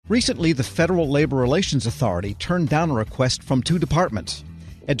Recently, the Federal Labor Relations Authority turned down a request from two departments.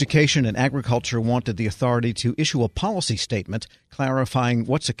 Education and Agriculture wanted the authority to issue a policy statement clarifying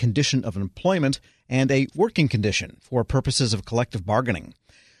what's a condition of employment and a working condition for purposes of collective bargaining.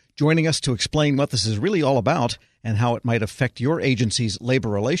 Joining us to explain what this is really all about and how it might affect your agency's labor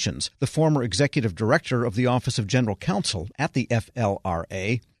relations, the former executive director of the Office of General Counsel at the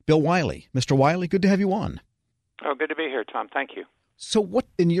FLRA, Bill Wiley. Mr. Wiley, good to have you on. Oh, good to be here, Tom. Thank you. So what,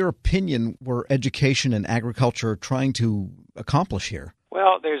 in your opinion, were Education and Agriculture trying to accomplish here?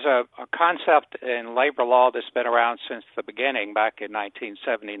 Well, there's a concept in labor law that's been around since the beginning, back in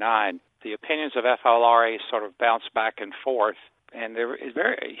 1979. The opinions of FLRA sort of bounce back and forth, and they're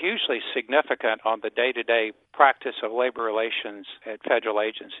very hugely significant on the day-to-day practice of labor relations at federal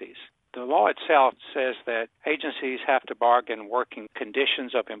agencies. The law itself says that agencies have to bargain working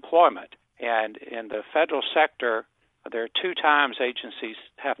conditions of employment, and in the federal sector, there are two times agencies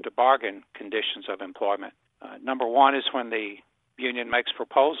have to bargain conditions of employment. Number one is when the union makes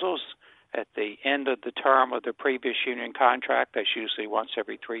proposals at the end of the term of the previous union contract. That's usually once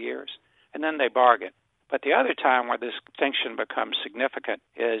every 3 years. And then they bargain. But the other time where this distinction becomes significant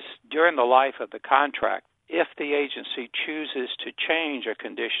is during the life of the contract. If the agency chooses to change a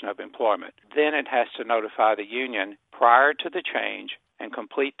condition of employment, then it has to notify the union prior to the change and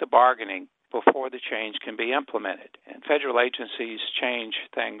complete the bargaining before the change can be implemented. And federal agencies change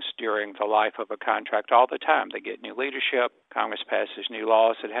things during the life of a contract all the time. They get new leadership, Congress passes new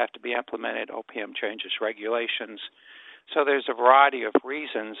laws that have to be implemented, OPM changes regulations. So there's a variety of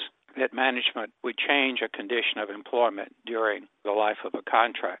reasons that management would change a condition of employment during the life of a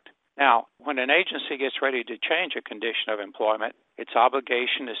contract. Now, when an agency gets ready to change a condition of employment, its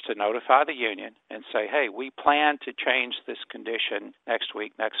obligation is to notify the union and say, hey, we plan to change this condition next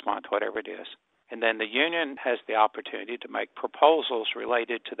week, next month, whatever it is. And then the union has the opportunity to make proposals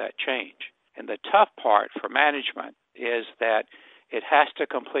related to that change. And the tough part for management is that it has to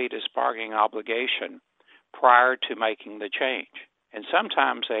complete its bargaining obligation prior to making the change. And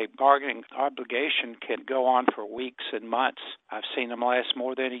sometimes a bargaining obligation can go on for weeks and months. I've seen them last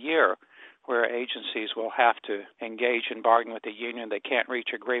more than a year, where agencies will have to engage in bargaining with the union. They can't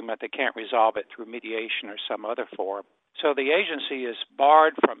reach agreement. They can't resolve it through mediation or some other form. So the agency is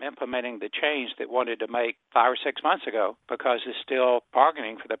barred from implementing the change they wanted to make 5 or 6 months ago because it's still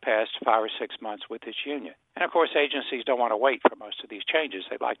bargaining for the past 5 or 6 months with its union. And, of course, agencies don't want to wait for most of these changes.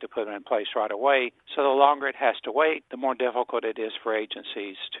 They'd like to put them in place right away. So the longer it has to wait, the more difficult it is for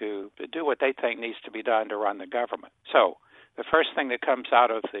agencies to do what they think needs to be done to run the government. So the first thing that comes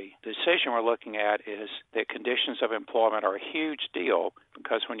out of the decision we're looking at is that conditions of employment are a huge deal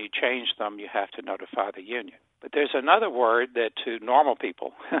because when you change them, you have to notify the union. But there's another word that to normal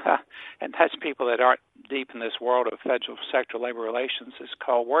people, and that's people that aren't deep in this world of federal sector labor relations, is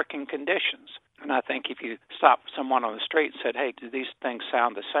called working conditions. And I think if you stop someone on the street and said, hey, do these things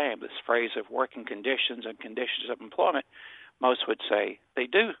sound the same, this phrase of working conditions and conditions of employment, most would say they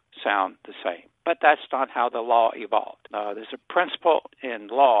do sound the same. But that's not how the law evolved. There's a principle in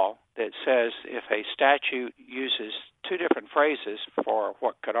law that says if a statute uses two different phrases for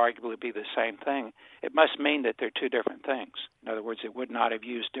what could arguably be the same thing, it must mean that they're two different things. In other words, it would not have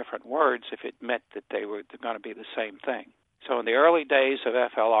used different words if it meant that they were going to be the same thing. So in the early days of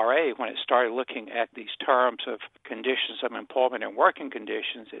FLRA, when it started looking at these terms of conditions of employment and working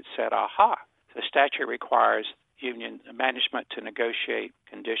conditions, it said, aha, the statute requires union management to negotiate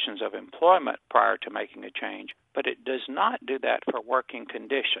conditions of employment prior to making a change, but it does not do that for working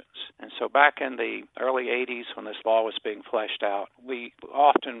conditions. And so back in the early 80s when this law was being fleshed out, we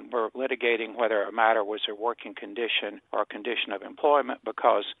often were litigating whether a matter was a working condition or a condition of employment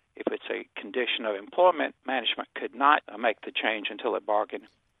because if it's a condition of employment, management could not make the change until it bargained.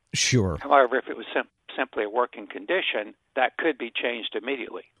 Sure. However, if it was simply a working condition, that could be changed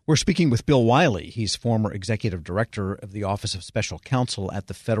immediately. We're speaking with Bill Wiley. He's former executive director of the Office of Special Counsel at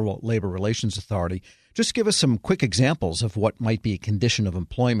the Federal Labor Relations Authority. Just give us some quick examples of what might be a condition of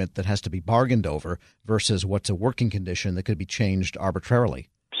employment that has to be bargained over versus what's a working condition that could be changed arbitrarily.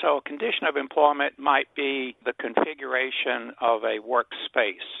 So a condition of employment might be the configuration of a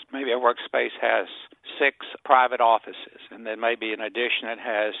workspace. Maybe a workspace has 6 private offices, and then maybe in addition it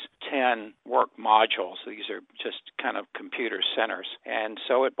has 10 work modules. These are just kind of computer centers. And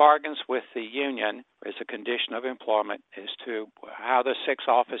so it bargains with the union as a condition of employment as to how the 6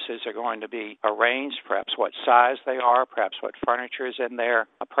 offices are going to be arranged, perhaps what size they are, perhaps what furniture is in there,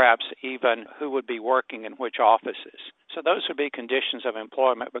 perhaps even who would be working in which offices. So those would be conditions of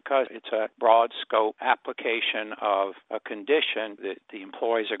employment because it's a broad scope application of a condition that the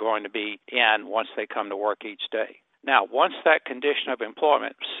employees are going to be in once they come to work each day. Now, once that condition of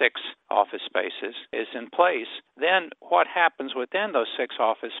employment, 6 office spaces, is in place, then what happens within those 6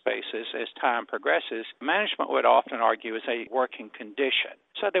 office spaces as time progresses, management would often argue is a working condition.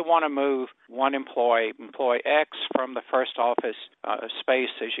 So they want to move one employee X, from the first office space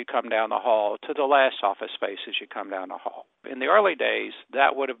as you come down the hall to the last office space as you come down the hall. In the early days,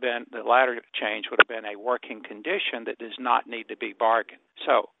 that would have been, the latter change would have been a working condition that does not need to be bargained.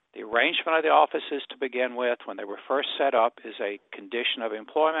 So the arrangement of the offices to begin with, when they were first set up, is a condition of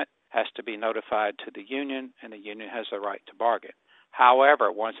employment, has to be notified to the union, and the union has the right to bargain.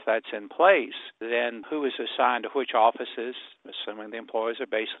 However, once that's in place, then who is assigned to which offices, assuming the employees are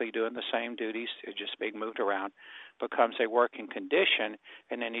basically doing the same duties, they're just being moved around, becomes a working condition,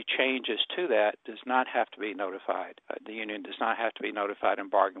 and any changes to that does not have to be notified. The union does not have to be notified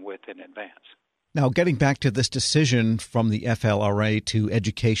and bargained with in advance. Now, getting back to this decision from the FLRA to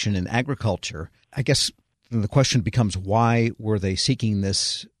Education and Agriculture, I guess the question becomes, why were they seeking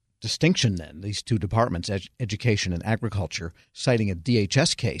this distinction then, these two departments, Education and Agriculture, citing a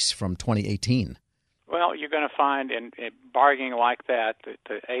DHS case from 2018? Well, you're going to find in bargaining like that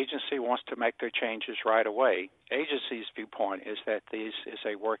the agency wants to make their changes right away. Agency's viewpoint is that this is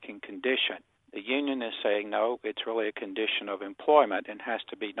a working condition. The union is saying, no, it's really a condition of employment and has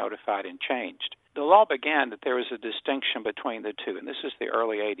to be notified and changed. The law began that there was a distinction between the two, and this is the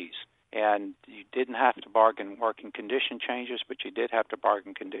early 80s. And you didn't have to bargain working condition changes, but you did have to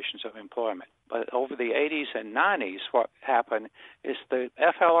bargain conditions of employment. But over the 80s and 90s, what happened is the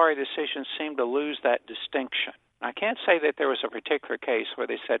FLRA decisions seemed to lose that distinction. I can't say that there was a particular case where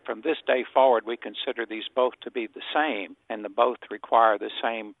they said from this day forward we consider these both to be the same and the both require the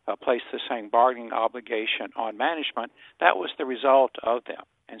same, place the same bargaining obligation on management. That was the result of them.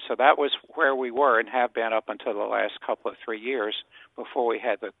 And so that was where we were and have been up until the last couple of 3 years before we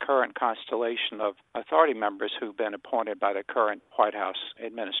had the current constellation of authority members who've been appointed by the current White House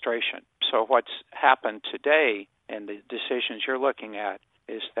administration. So what's happened today and the decisions you're looking at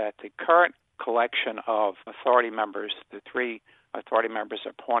is that the current collection of authority members, the 3 authority members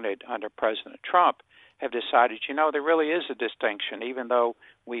appointed under President Trump, have decided, there really is a distinction, even though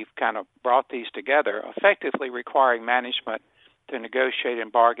we've kind of brought these together, effectively requiring management to negotiate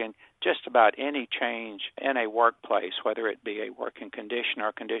and bargain just about any change in a workplace, whether it be a working condition or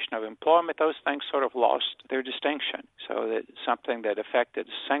a condition of employment. Those things sort of lost their distinction. So that something that affected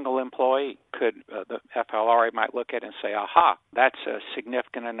a single employee the FLRA might look at and say, aha, that's a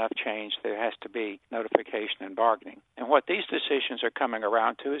significant enough change. There has to be notification and bargaining. And what these decisions are coming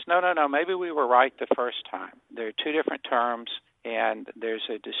around to is, no, maybe we were right the first time. There are 2 different terms. And there's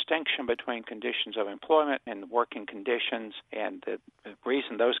a distinction between conditions of employment and working conditions. And the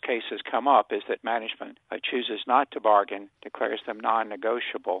reason those cases come up is that management chooses not to bargain, declares them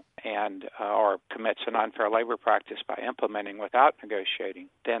non-negotiable, and or commits an unfair labor practice by implementing without negotiating.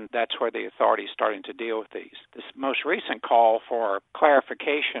 Then that's where the authority is starting to deal with these. This most recent call for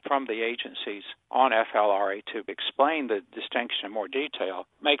clarification from the agencies on FLRA to explain the distinction in more detail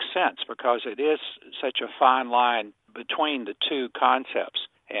makes sense because it is such a fine line between the 2 concepts.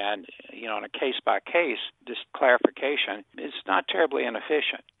 And, on a case-by-case, this clarification is not terribly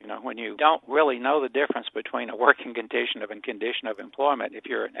inefficient. When you don't really know the difference between a working condition and condition of employment, if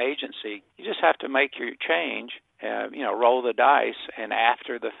you're an agency, you just have to make your change, roll the dice, and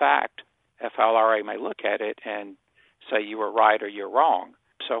after the fact, FLRA may look at it and say you were right or you're wrong.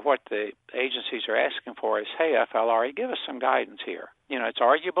 So what the agencies are asking for is, hey, FLRA, give us some guidance here. It's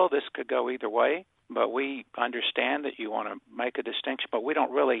arguable this could go either way, but we understand that you want to make a distinction, but we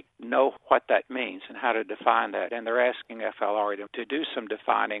don't really know what that means and how to define that. And they're asking FLRA to do some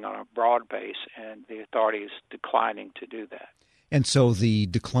defining on a broad base, and the authority is declining to do that. And so the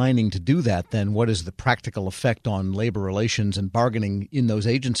declining to do that, then, what is the practical effect on labor relations and bargaining in those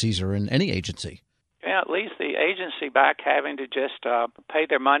agencies or in any agency? Yeah, it leaves the agency back having to just pay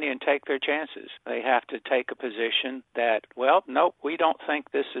their money and take their chances. They have to take a position that, nope, we don't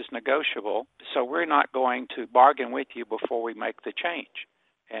think this is negotiable, so we're not going to bargain with you before we make the change.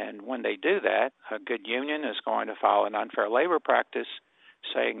 And when they do that, a good union is going to file an unfair labor practice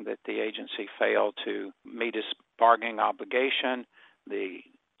saying that the agency failed to meet its bargaining obligation. The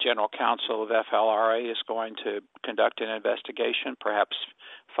General Counsel of FLRA is going to conduct an investigation, perhaps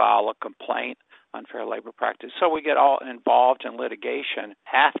file a complaint, unfair labor practice. So we get all involved in litigation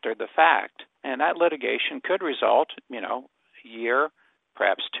after the fact. And that litigation could result, a year,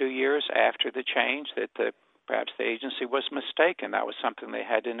 perhaps 2 years after the change, that the Perhaps the agency was mistaken. That was something they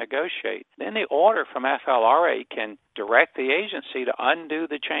had to negotiate. Then the order from FLRA can direct the agency to undo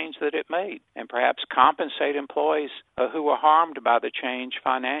the change that it made and perhaps compensate employees who were harmed by the change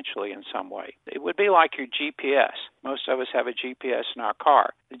financially in some way. It would be like your GPS. Most of us have a GPS in our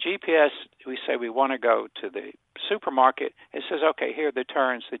car. The GPS, we say we want to go to the supermarket. It says, okay, here are the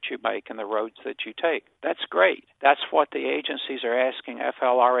turns that you make and the roads that you take. That's great. That's what the agencies are asking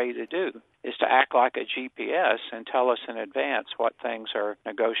FLRA to do, is to act like a GPS and tell us in advance what things are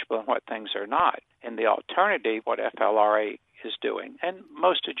negotiable and what things are not. And the alternative, what FLRA is doing, and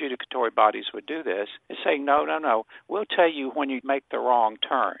most adjudicatory bodies would do this, is saying, no, we'll tell you when you make the wrong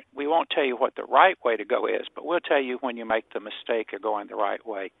turn. We won't tell you what the right way to go is, but we'll tell you when you make the mistake of going the right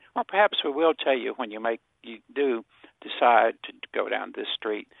way. Or perhaps we will tell you when you do decide to go down this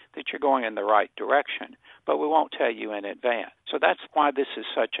street that you're going in the right direction, but we won't tell you in advance. So that's why this is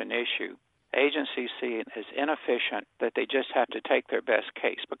such an issue. Agencies see it as inefficient, that they just have to take their best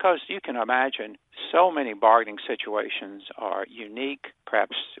case. Because you can imagine so many bargaining situations are unique.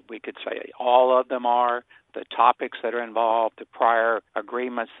 Perhaps we could say all of them are. The topics that are involved, the prior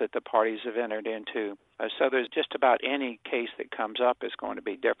agreements that the parties have entered into. So there's just about any case that comes up is going to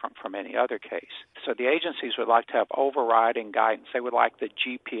be different from any other case. So the agencies would like to have overriding guidance. They would like the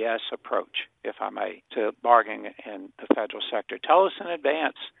GPS approach, if I may, to bargaining in the federal sector. Tell us in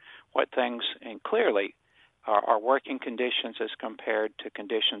advance what things, and clearly, are working conditions as compared to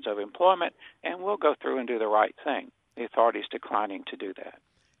conditions of employment, and we'll go through and do the right thing. The authority is declining to do that.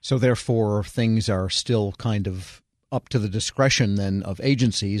 So therefore, things are still kind of up to the discretion then of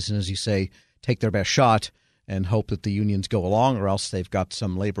agencies, and as you say, take their best shot and hope that the unions go along, or else they've got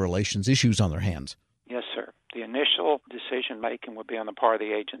some labor relations issues on their hands. Yes, sir. The initial decision-making will be on the part of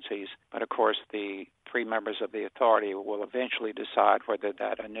the agencies, but of course the three members of the authority will eventually decide whether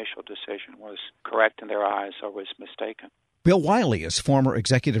that initial decision was correct in their eyes or was mistaken. Bill Wiley is former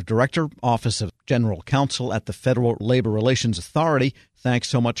Executive Director, Office of General Counsel at the Federal Labor Relations Authority. Thanks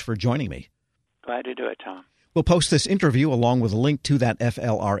so much for joining me. Glad to do it, Tom. We'll post this interview along with a link to that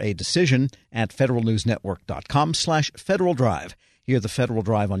FLRA decision at federalnewsnetwork.com/Federal Drive. Hear the Federal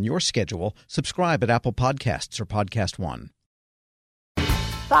Drive on your schedule. Subscribe at Apple Podcasts or Podcast One.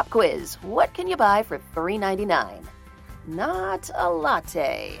 Pop quiz. What can you buy for $3.99? Not a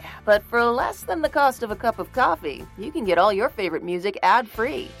latte, but for less than the cost of a cup of coffee, you can get all your favorite music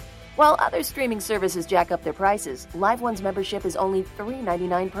ad-free. While other streaming services jack up their prices, Live One's membership is only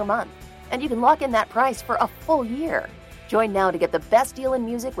 $3.99 per month, and you can lock in that price for a full year. Join now to get the best deal in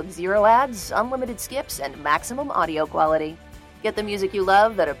music with 0 ads, unlimited skips, and maximum audio quality. Get the music you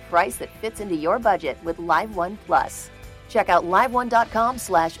love at a price that fits into your budget with Live One Plus. Check out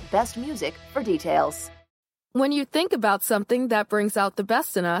liveone.com/bestmusic for details. When you think about something that brings out the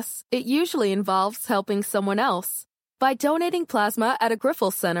best in us, it usually involves helping someone else. By donating plasma at a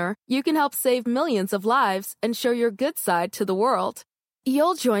Grifols Center, you can help save millions of lives and show your good side to the world.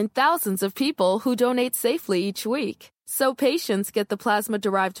 You'll join thousands of people who donate safely each week, so patients get the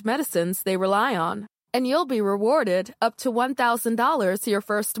plasma-derived medicines they rely on. And you'll be rewarded up to $1,000 your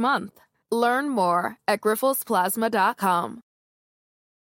first month. Learn more at grifolsplasma.com.